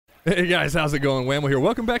Hey guys, how's it going? Whamo here.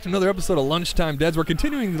 Welcome back to another episode of Lunchtime Deds. We're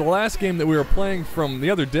continuing the last game that we were playing from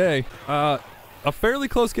the other day. A fairly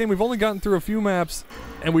close game. We've only gotten through a few maps,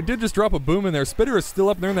 and we did just drop a boom in there. Spitter is still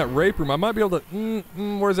up there in that rape room. I might be able to...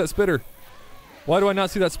 where's that Spitter? Why do I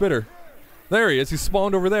not see that Spitter? There he is. He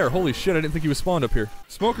spawned over there. Holy shit, I didn't think he was spawned up here.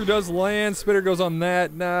 Smoker does land. Spitter goes on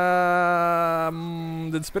that.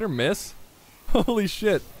 Did Spitter miss? Holy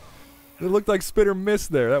shit. It looked like Spitter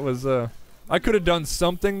missed there. That was, I could have done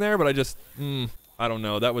something there, but I just, I don't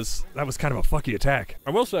know. That was kind of a fucky attack. I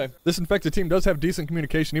will say, this infected team does have decent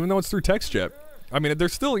communication, even though it's through text chat. I mean, they're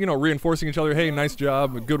still, you know, reinforcing each other. Hey, nice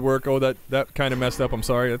job, good work. Oh, that kind of messed up. I'm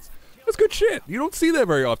sorry. That's good shit. You don't see that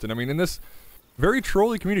very often. I mean, in this very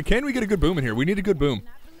trolly community, can we get a good boom in here? We need a good boom.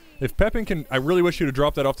 If Pepin can, I really wish you'd have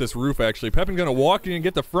dropped that off this roof, actually. Pepin's gonna walk in and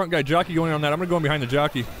get the front guy, Jockey, going on that. I'm gonna go in behind the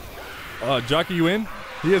Jockey. Jockey, you in?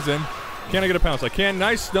 He is in. Can I get a pounce? I can.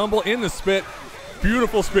 Nice stumble in the spit.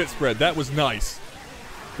 Beautiful spit spread. That was nice.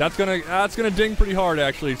 That's gonna ding pretty hard,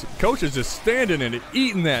 actually. Coach is just standing in it,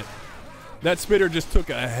 eating that. That Spitter just took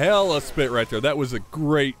a hell of a spit right there. That was a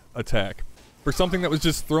great attack. For something that was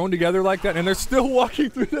just thrown together like that, and they're still walking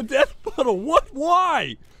through the death puddle. What?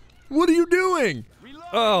 Why? What are you doing?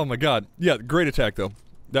 Oh my god. Yeah, great attack though.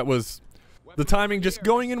 That was the timing, just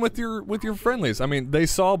going in with your friendlies. I mean, they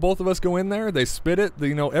saw both of us go in there, they spit it,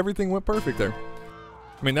 you know, everything went perfect there.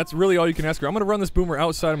 I mean, that's really all you can ask for. I'm gonna run this boomer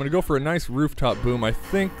outside. I'm gonna go for a nice rooftop boom. I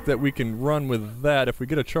think that we can run with that if we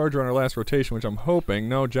get a charger on our last rotation, which I'm hoping.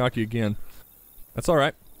 No, Jockey again. That's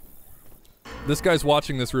alright. This guy's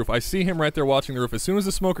watching this roof. I see him right there watching the roof. As soon as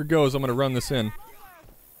the smoker goes, I'm gonna run this in.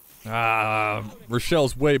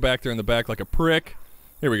 Rochelle's way back there in the back like a prick.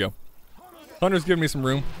 Here we go. Hunter's giving me some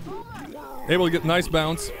room. Able to get nice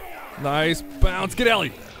bounce. Nice bounce. Get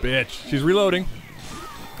Ellie. Bitch. She's reloading.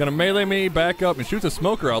 Gonna melee me, back up, and shoots a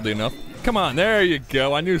smoker, oddly enough. Come on, there you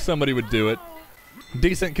go. I knew somebody would do it.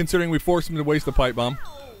 Decent considering we forced him to waste the pipe bomb.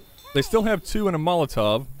 They still have 2 and a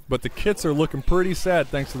Molotov, but the kits are looking pretty sad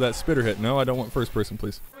thanks to that Spitter hit. No, I don't want first person,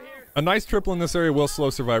 please. A nice triple in this area will slow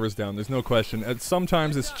survivors down, there's no question. And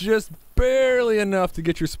sometimes it's just barely enough to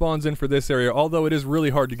get your spawns in for this area, although it is really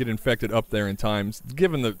hard to get infected up there in times,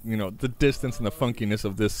 given the, you know, the distance and the funkiness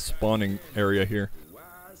of this spawning area here.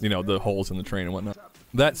 You know, the holes in the train and whatnot.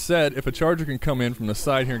 That said, if a charger can come in from the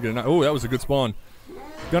side here and get a... Oh, that was a good spawn.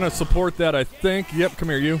 Gonna support that, I think. Yep, come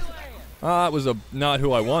here, you. It was not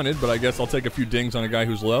who I wanted, but I guess I'll take a few dings on a guy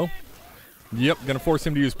who's low. Yep, gonna force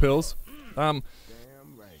him to use pills.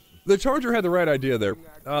 The charger had the right idea there.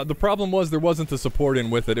 The problem was there wasn't the support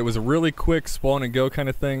in with it. It was a really quick spawn and go kind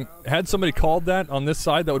of thing. Had somebody called that on this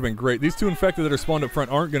side, that would have been great. These 2 infected that are spawned up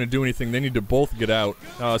front aren't going to do anything. They need to both get out.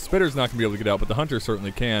 Spitter's not going to be able to get out, but the Hunter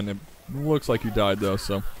certainly can. It looks like he died though,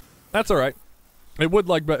 so that's alright. It would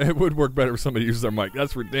work better if somebody used their mic.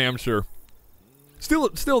 That's for damn sure.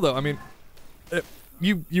 Still though, I mean,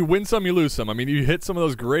 you win some, you lose some. I mean, you hit some of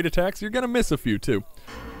those great attacks, you're going to miss a few too.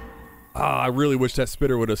 I really wish that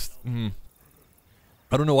Spitter would have...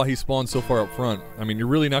 I don't know why he spawned so far up front. I mean, you're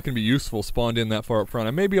really not going to be useful spawned in that far up front.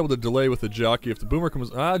 I may be able to delay with the Jockey if the Boomer comes...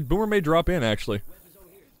 Boomer may drop in, actually.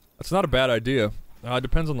 That's not a bad idea.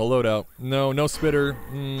 Depends on the loadout. No Spitter.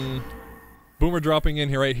 Boomer dropping in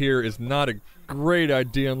here right here is not a great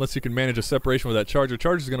idea unless you can manage a separation with that Charger.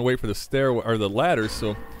 Charger's going to wait for the stair or the ladders,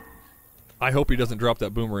 so... I hope he doesn't drop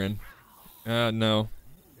that Boomer in. No.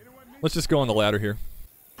 Let's just go on the ladder here.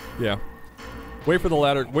 Yeah. Wait for the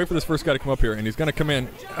ladder. Wait for this first guy to come up here, and he's gonna come in.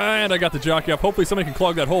 And I got the Jockey up. Hopefully somebody can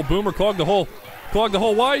clog that hole. Boomer, clog the hole. Clog the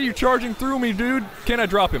hole. Why are you charging through me, dude? Can I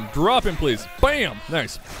drop him? Drop him, please. Bam!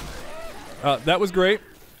 Nice. That was great.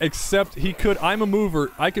 Except he could... I'm a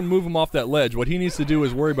mover. I can move him off that ledge. What he needs to do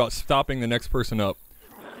is worry about stopping the next person up.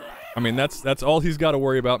 I mean, that's all he's got to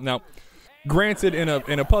worry about. Now, granted, in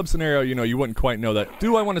a pub scenario, you know, you wouldn't quite know that.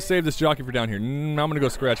 Do I want to save this Jockey for down here? I'm gonna go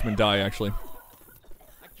scratch him and die, actually.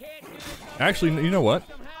 Actually, you know what?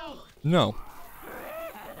 No.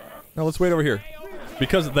 No, let's wait over here.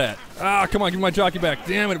 Because of that. Come on, give my Jockey back.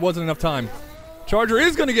 Damn it, wasn't enough time. Charger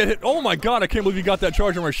is going to get hit. Oh my god, I can't believe you got that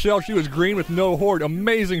charge on Rochelle. She was green with no horde.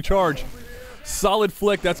 Amazing charge. Solid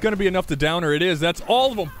flick. That's going to be enough to down her. It is. That's all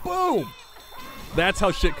of them. Boom! That's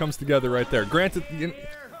how shit comes together right there. Granted, you know,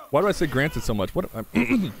 why do I say granted so much? What?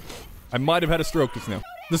 I might have had a stroke just now.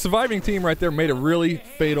 The surviving team right there made a really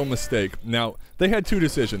fatal mistake. Now, they had 2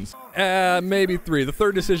 decisions. Maybe 3. The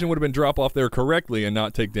third decision would have been drop off there correctly and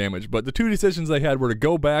not take damage. But the 2 decisions they had were to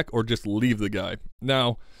go back or just leave the guy.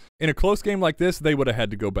 Now, in a close game like this, they would have had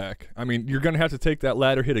to go back. I mean, you're going to have to take that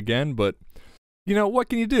ladder hit again, but, you know, what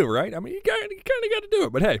can you do, right? I mean, you kind of got to do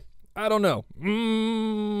it. But hey, I don't know.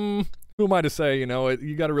 Who am I to say, you know,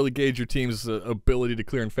 you got to really gauge your team's ability to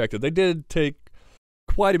clear infected. They did take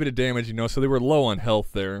quite a bit of damage, you know, so they were low on health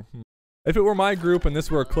there. If it were my group and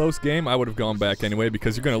this were a close game, I would have gone back anyway,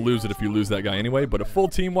 because you're going to lose it if you lose that guy anyway, but a full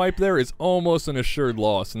team wipe there is almost an assured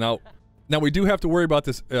loss. Now we do have to worry about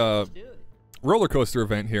this roller coaster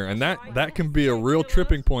event here, and that can be a real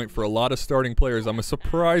tripping point for a lot of starting players. I'm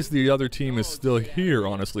surprised the other team is still here,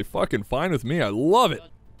 honestly. Fucking fine with me. I love it.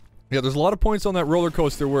 Yeah, there's a lot of points on that roller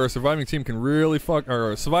coaster where a surviving team can really fuck,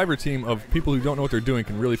 or a survivor team of people who don't know what they're doing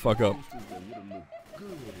can really fuck up.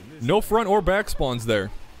 No front or back spawns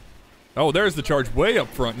there. Oh, there's the charge way up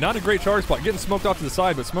front. Not a great charge spot. Getting smoked off to the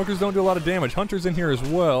side, but smokers don't do a lot of damage. Hunter's in here as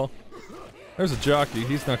well. There's a jockey.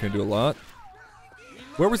 He's not going to do a lot.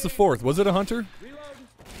 Where was the fourth? Was it a hunter?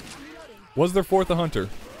 Was there fourth a hunter?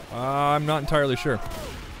 I'm not entirely sure.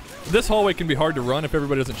 This hallway can be hard to run if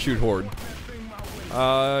everybody doesn't shoot horde.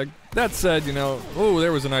 That said, you know, oh,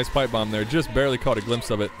 there was a nice pipe bomb there. Just barely caught a glimpse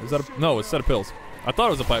of it. Is that a, no, it's a set of pills. I thought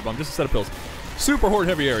it was a pipe bomb, just a set of pills. Super horde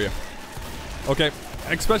heavy area. Okay,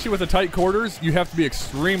 especially with the tight quarters, you have to be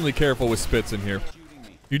extremely careful with spits in here.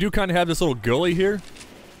 You do kind of have this little gully here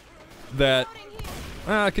that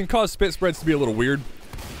can cause spit spreads to be a little weird.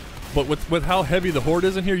 But with how heavy the horde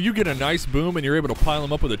is in here, you get a nice boom and you're able to pile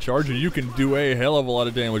them up with a charge, and you can do a hell of a lot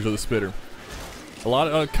of damage with a spitter. A lot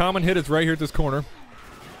of common hit is right here at this corner.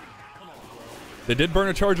 They did burn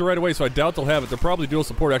a charger right away, so I doubt they'll have it. They're probably dual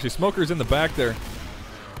support, actually. Smoker's in the back there.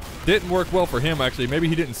 Didn't work well for him, actually. Maybe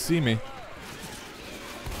he didn't see me.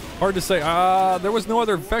 Hard to say. There was no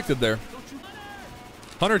other infected there.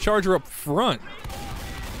 Hunter Charger up front.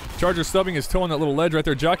 Charger stubbing his toe on that little ledge right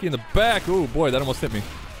there. Jockey in the back. Oh boy, that almost hit me.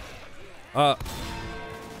 I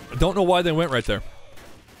don't know why they went right there.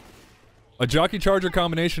 A Jockey Charger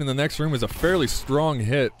combination in the next room is a fairly strong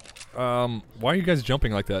hit. Why are you guys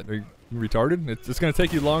jumping like that? Are you retarded? It's going to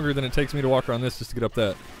take you longer than it takes me to walk around this just to get up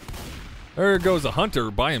that. There goes a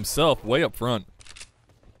hunter by himself way up front.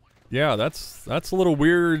 Yeah, that's a little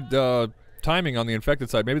weird timing on the infected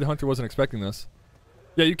side. Maybe the hunter wasn't expecting this.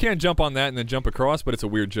 Yeah, you can jump on that and then jump across, but it's a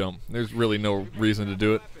weird jump. There's really no reason to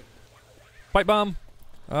do it. Pipe bomb.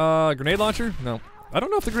 Grenade launcher? No. I don't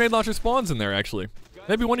know if the grenade launcher spawns in there, actually.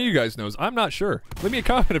 Maybe one of you guys knows. I'm not sure. Leave me a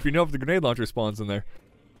comment if you know if the grenade launcher spawns in there.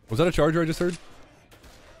 Was that a charger I just heard?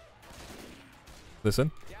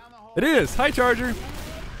 Listen. It is! Hi, Charger!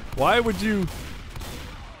 Why would you...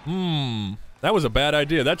 That was a bad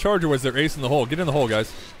idea. That charger was their ace in the hole. Get in the hole,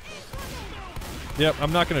 guys. Yep,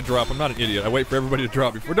 I'm not gonna drop. I'm not an idiot. I wait for everybody to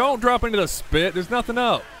drop before. Don't drop into the spit. There's nothing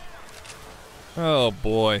up. Oh,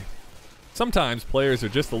 boy. Sometimes players are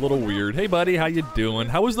just a little weird. Hey, buddy, how you doing?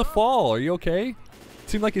 How was the fall? Are you okay?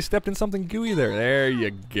 Seemed like you stepped in something gooey there. There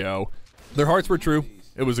you go. Their hearts were true.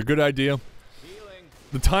 It was a good idea.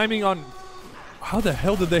 The timing on... How the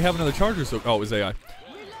hell did they have another charger? So, oh, it was AI.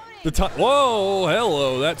 The time... Whoa,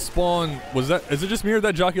 hello. That spawn... Was that... Is it just me or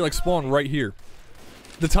that jockey like spawned right here?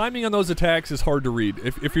 The timing on those attacks is hard to read.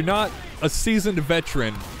 If you're not a seasoned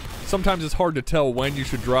veteran, sometimes it's hard to tell when you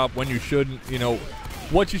should drop, when you shouldn't, you know,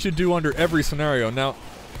 what you should do under every scenario. Now,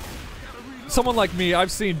 someone like me,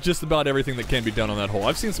 I've seen just about everything that can be done on that hole.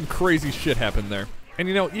 I've seen some crazy shit happen there. And,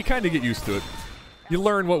 you know, you kind of get used to it. You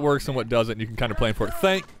learn what works and what doesn't, and you can kind of plan for it.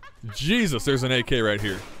 Thank Jesus there's an AK right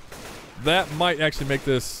here. That might actually make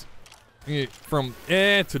this from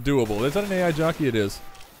to doable. Is that an AI jockey? It is.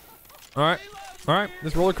 Alright. Alright.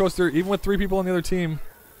 This roller coaster, even with 3 people on the other team,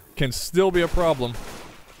 can still be a problem.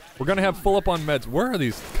 We're going to have full up on meds. Where are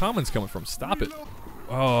these commons coming from? Stop it.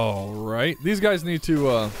 Alright. These guys need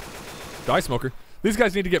to, die smoker. These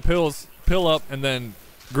guys need to get pills, pill up, and then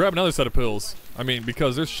grab another set of pills. I mean,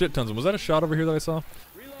 because there's shit tons of them. Was that a shot over here that I saw?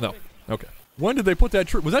 No. Okay. When did they put that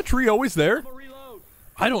tree? Was that tree always there?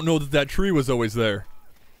 I don't know that tree was always there.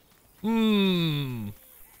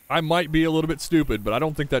 I might be a little bit stupid, but I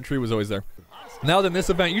don't think that tree was always there. Now then, this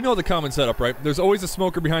event, you know the common setup, right? There's always a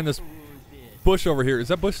smoker behind this bush over here. Is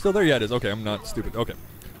that bush still there? Yeah, it is. Okay, I'm not stupid. Okay.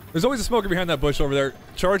 There's always a smoker behind that bush over there.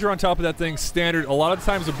 Charger on top of that thing, standard. A lot of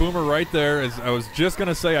times a boomer right there. As I was just going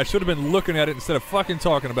to say, I should have been looking at it instead of fucking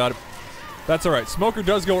talking about it. That's all right. Smoker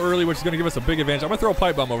does go early, which is going to give us a big advantage. I'm going to throw a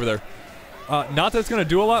pipe bomb over there. Not that it's going to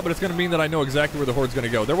do a lot, but it's going to mean that I know exactly where the horde's going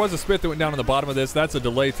to go. There was a spit that went down on the bottom of this. That's a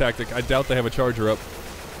delay tactic. I doubt they have a charger up.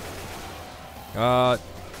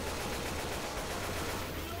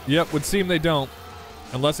 Yep, would seem they don't.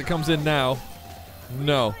 Unless it comes in now.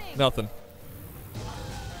 No, nothing.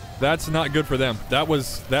 That's not good for them. That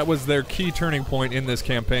was their key turning point in this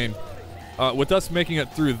campaign. With us making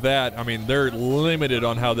it through that, I mean, they're limited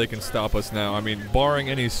on how they can stop us now. I mean, barring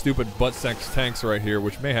any stupid butt sex tanks right here,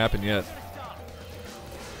 which may happen yet.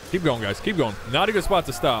 Keep going, guys. Keep going. Not a good spot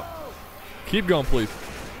to stop. Keep going, please.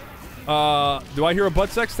 Do I hear a butt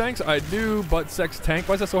sex tanks? I do. Butt sex tank.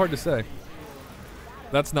 Why is that so hard to say?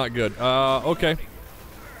 That's not good. Okay.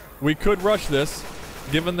 We could rush this,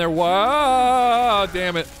 given their... Wow,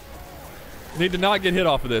 damn it. Need to not get hit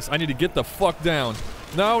off of this. I need to get the fuck down.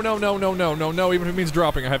 No, no, no, no, no, no, no. Even if it means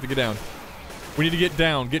dropping, I have to get down. We need to get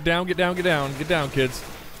down. Get down, get down, get down. Get down, kids.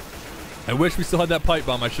 I wish we still had that pipe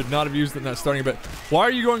bomb. I should not have used it in that starting bit. Why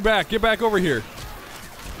are you going back? Get back over here.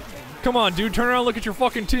 Come on, dude. Turn around and look at your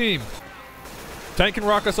fucking team. Tank can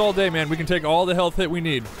rock us all day, man. We can take all the health hit we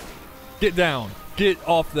need. Get down. Get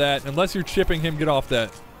off that. Unless you're chipping him, get off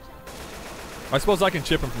that. I suppose I can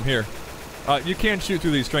chip him from here. You can shoot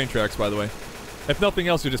through these train tracks, by the way. If nothing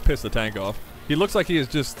else, you just piss the tank off. He looks like he is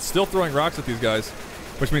just still throwing rocks at these guys,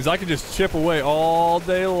 which means I can just chip away all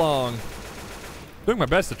day long. Doing my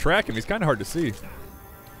best to track him. He's kind of hard to see.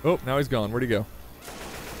 Oh, now he's gone. Where'd he go?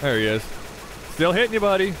 There he is. Still hitting you,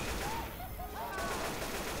 buddy.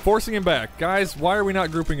 Forcing him back. Guys, why are we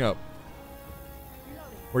not grouping up?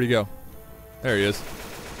 Where'd he go? There he is.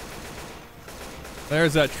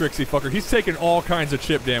 There's that tricksy fucker. He's taking all kinds of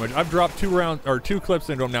chip damage. I've dropped 2 clips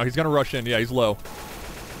into him now. He's gonna rush in. Yeah, he's low.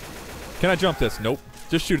 Can I jump this? Nope.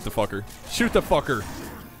 Just shoot the fucker. Shoot the fucker.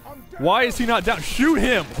 Why is he not down? Shoot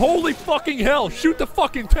him! Holy fucking hell! Shoot the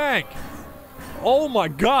fucking tank! Oh my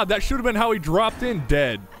god, that should have been how he dropped in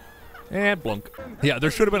dead. And blunk. Yeah, there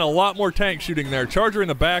should have been a lot more tank shooting there. Charger in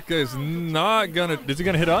the back is not gonna... Is he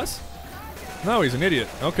gonna hit us? No, he's an idiot.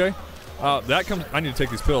 Okay. That comes... I need to take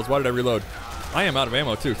these pills. Why did I reload? I am out of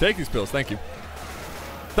ammo too. Take these pills. Thank you.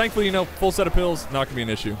 Thankfully, you know, full set of pills, not gonna be an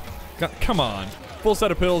issue. Come on. Full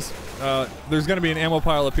set of pills. There's gonna be an ammo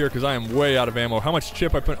pile up here because I am way out of ammo. How much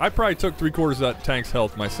chip I put... I probably took 3/4 of that tank's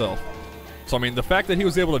health myself. So, I mean, the fact that he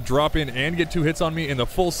was able to drop in and get 2 hits on me in the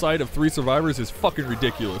full sight of 3 survivors is fucking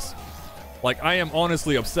ridiculous. Like, I am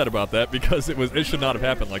honestly upset about that because it should not have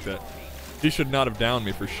happened like that. He should not have downed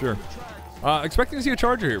me for sure. Expecting to see a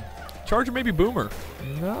Charger here. Charger, maybe Boomer.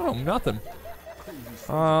 No, nothing.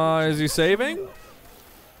 Is he saving?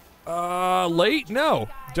 Late? No.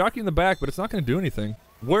 Jockey in the back, but it's not going to do anything.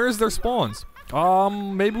 Where is their spawns?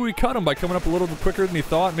 Maybe we cut him by coming up a little bit quicker than he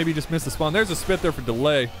thought. Maybe he just missed the spawn. There's a spit there for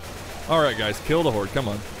delay. Alright, guys. Kill the horde. Come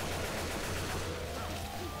on.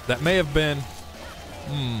 That may have been...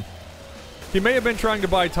 He may have been trying to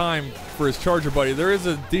buy time for his Charger buddy. There is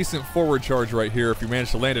a decent forward charge right here if you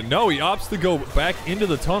manage to land it. No, he opts to go back into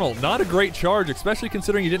the tunnel. Not a great charge, especially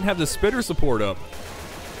considering he didn't have the spitter support up.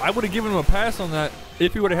 I would have given him a pass on that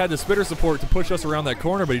if he would have had the spitter support to push us around that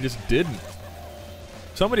corner, but he just didn't.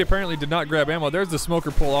 Somebody apparently did not grab ammo. There's the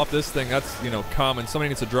smoker pull off this thing. That's, you know, common. Somebody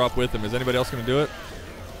needs to drop with him. Is anybody else going to do it?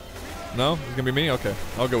 No? It's going to be me? Okay.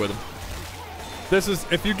 I'll go with him. This is,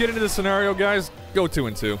 if you get into this scenario, guys, go 2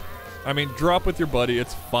 and 2. I mean, drop with your buddy.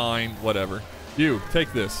 It's fine. Whatever. You,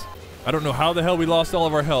 take this. I don't know how the hell we lost all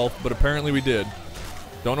of our health, but apparently we did.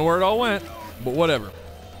 Don't know where it all went, but whatever.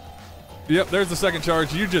 Yep, there's the second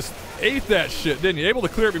charge. You just ate that shit, didn't you? Able to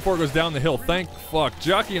clear it before it goes down the hill. Thank fuck.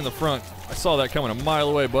 Jockey in the front. I saw that coming a mile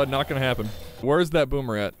away, bud. Not gonna happen. Where's that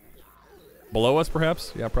Boomer at? Below us,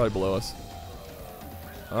 perhaps? Yeah, probably below us.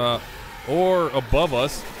 Or above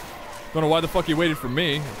us. Don't know why the fuck he waited for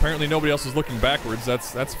me. Apparently nobody else is looking backwards.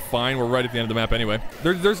 That's fine. We're right at the end of the map anyway.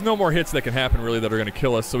 There's no more hits that can happen, really, that are gonna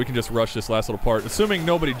kill us, so we can just rush this last little part. Assuming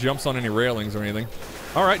nobody jumps on any railings or anything.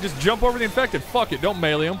 Alright, just jump over the infected. Fuck it. Don't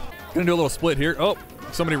melee him. Gonna do a little split here. Oh,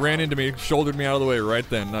 somebody ran into me, shouldered me out of the way right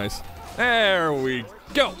then. Nice. There we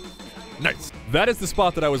go. Nice. That is the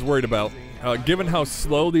spot that I was worried about. Given how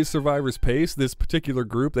slow these survivors pace, this particular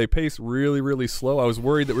group, they pace really, really slow. I was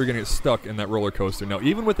worried that we were gonna get stuck in that roller coaster. Now,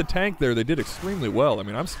 even with the tank there, they did extremely well. I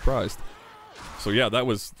mean, I'm surprised. So yeah, that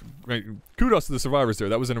was... kudos to the survivors there.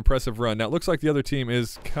 That was an impressive run. Now, it looks like the other team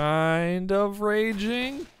is kind of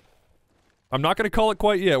raging. I'm not going to call it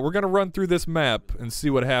quite yet. We're going to run through this map and see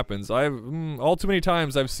what happens. All too many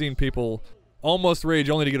times I've seen people almost rage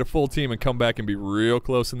only to get a full team and come back and be real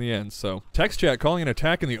close in the end. So, text chat calling an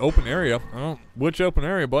attack in the open area. Oh, which open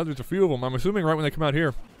area, bud? There's a few of them. I'm assuming right when they come out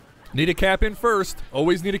here. Need a cap in first.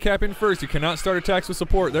 Always need a cap in first. You cannot start attacks with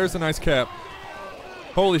support. There's a nice cap.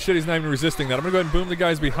 Holy shit, he's not even resisting that. I'm going to go ahead and boom the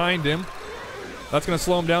guys behind him. That's going to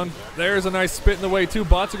slow him down. There's a nice spit in the way, too.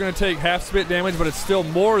 Bots are going to take half spit damage, but it's still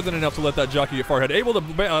more than enough to let that jockey get far ahead. Able to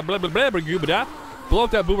blow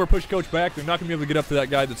up that Boomer, push coach back. They're not going to be able to get up to that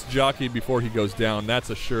guy that's jockeyed before he goes down. That's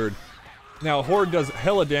assured. Now, Horde does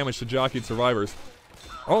hella damage to jockeyed survivors.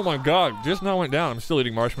 Oh my god, just now went down. I'm still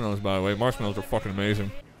eating marshmallows, by the way. Marshmallows are fucking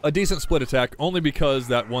amazing. A decent split attack, only because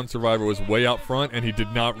that one survivor was way out front and he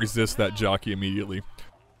did not resist that jockey immediately.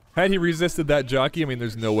 Had he resisted that jockey, I mean,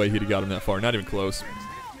 there's no way he'd have got him that far. Not even close.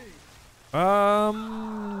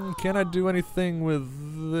 Can I do anything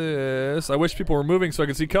with this? I wish people were moving so I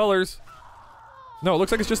could see colors. No, it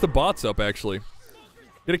looks like it's just the bots up, actually.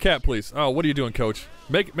 Get a cat, please. Oh, what are you doing, coach?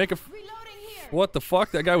 Make a... What the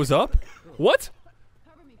fuck? That guy was up? What?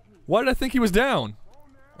 Why did I think he was down?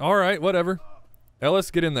 Alright, whatever.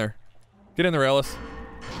 Ellis, get in there. Get in there, Ellis.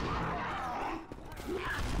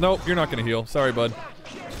 Nope, you're not gonna heal. Sorry, bud.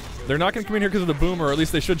 They're not gonna come in here because of the boomer, or at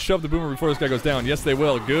least they should shove the boomer before this guy goes down. Yes, they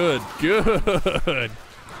will. Good. Good.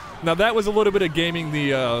 Now that was a little bit of gaming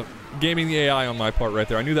the AI on my part right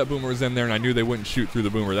there. I knew that boomer was in there, and I knew they wouldn't shoot through the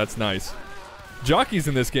boomer. That's nice. Jockey's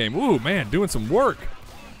in this game. Ooh, man, doing some work.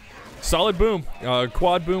 Solid boom.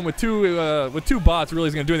 Quad boom with two bots really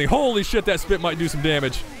isn't gonna do anything. Holy shit, that spit might do some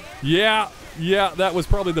damage. Yeah, that was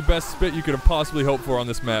probably the best spit you could have possibly hoped for on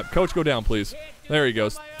this map. Coach, go down, please. There he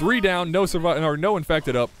goes. 3 down, no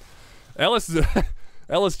infected up. Ellis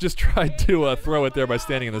just tried to throw it there by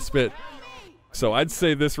standing in the spit. So I'd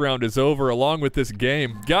say this round is over along with this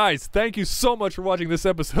game. Guys, thank you so much for watching this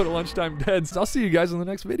episode of Lunchtime Deds. I'll see you guys in the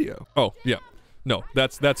next video. Oh, yeah. No,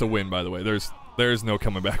 that's a win, by the way. There's no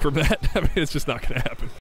coming back from that. I mean, it's just not going to happen.